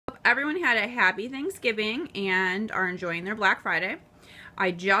everyone had a happy Thanksgiving and are enjoying their Black Friday.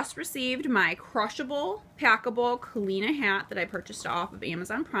 I just received my Crushable, Packable Kalina hat that I purchased off of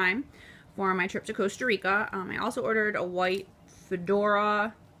Amazon Prime for my trip to Costa Rica. I also ordered a white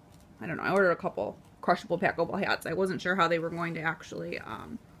fedora. I don't know, I ordered a couple Crushable, Packable hats. I wasn't sure how they were going to actually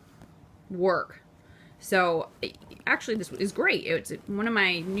work. So, actually this is great. It's one of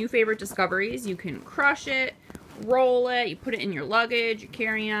my new favorite discoveries. You can crush it, roll it, you put it in your luggage, your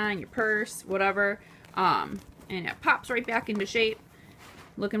carry-on, your purse, whatever. And it pops right back into shape.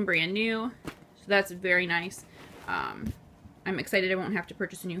 Looking brand new. So that's very nice. I'm excited I won't have to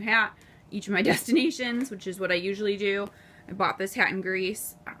purchase a new hat each of my destinations, which is what I usually do. I bought this hat in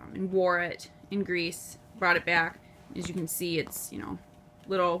Greece and wore it in Greece, brought it back. As you can see, it's, you know, a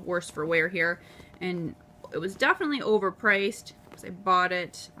little worse for wear here. And it was definitely overpriced because I bought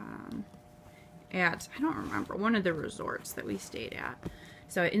it at, I don't remember, one of the resorts that we stayed at.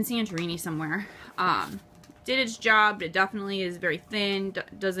 So in Santorini somewhere. Did its job, but it definitely is very thin,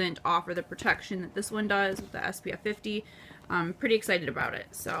 doesn't offer the protection that this one does with the SPF 50. I'm pretty excited about it.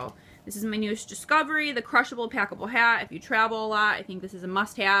 So this is my newest discovery, the Crushable Packable hat. If you travel a lot, I think this is a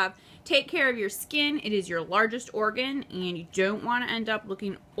must-have. Take care of your skin. It is your largest organ, and you don't want to end up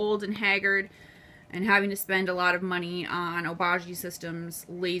looking old and haggard and having to spend a lot of money on Obagi systems,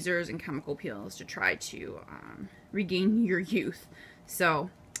 lasers, and chemical peels to try to regain your youth.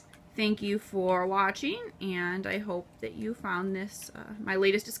 So thank you for watching, and I hope that you found this, my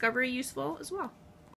latest discovery, useful as well.